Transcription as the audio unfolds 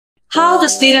How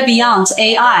does DATABEYOND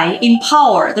AI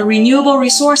empower the renewable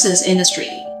resources industry?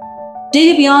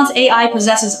 DATABEYOND AI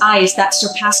possesses eyes that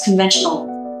surpass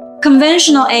conventional.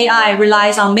 Conventional AI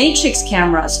relies on matrix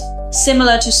cameras,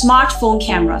 similar to smartphone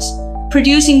cameras,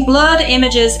 producing blurred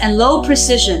images and low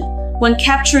precision when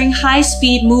capturing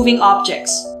high-speed moving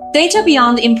objects.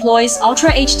 DATABEYOND employs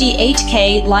Ultra HD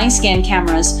 8K line scan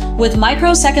cameras with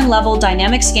microsecond-level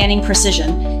dynamic scanning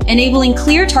precision, enabling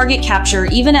clear target capture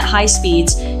even at high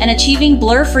speeds and achieving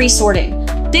blur-free sorting.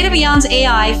 DATABEYOND's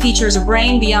AI features a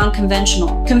brain beyond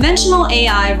conventional. Conventional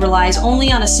AI relies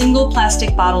only on a single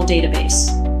plastic bottle database,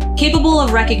 capable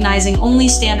of recognizing only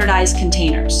standardized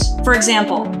containers. For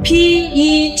example,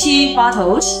 PET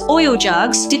bottles, oil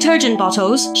jugs, detergent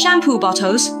bottles, shampoo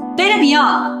bottles.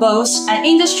 DATABEYOND boasts an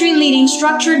industry-leading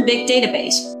structured big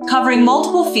database, covering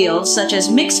multiple fields such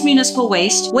as mixed municipal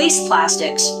waste, waste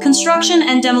plastics, construction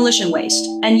and demolition waste,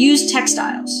 and used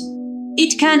textiles.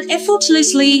 It can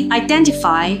effortlessly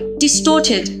identify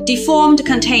distorted, deformed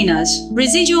containers,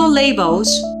 residual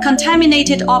labels,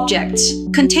 contaminated objects,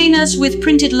 containers with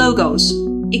printed logos,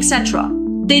 etc.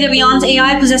 DATABEYOND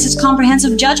AI possesses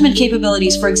comprehensive judgment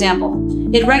capabilities. For example,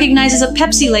 it recognizes a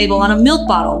Pepsi label on a milk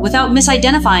bottle without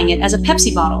misidentifying it as a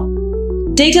Pepsi bottle.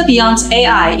 DATABEYOND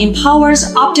AI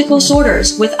empowers optical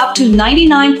sorters with up to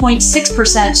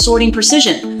 99.6% sorting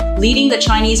precision, leading the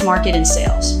Chinese market in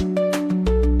sales.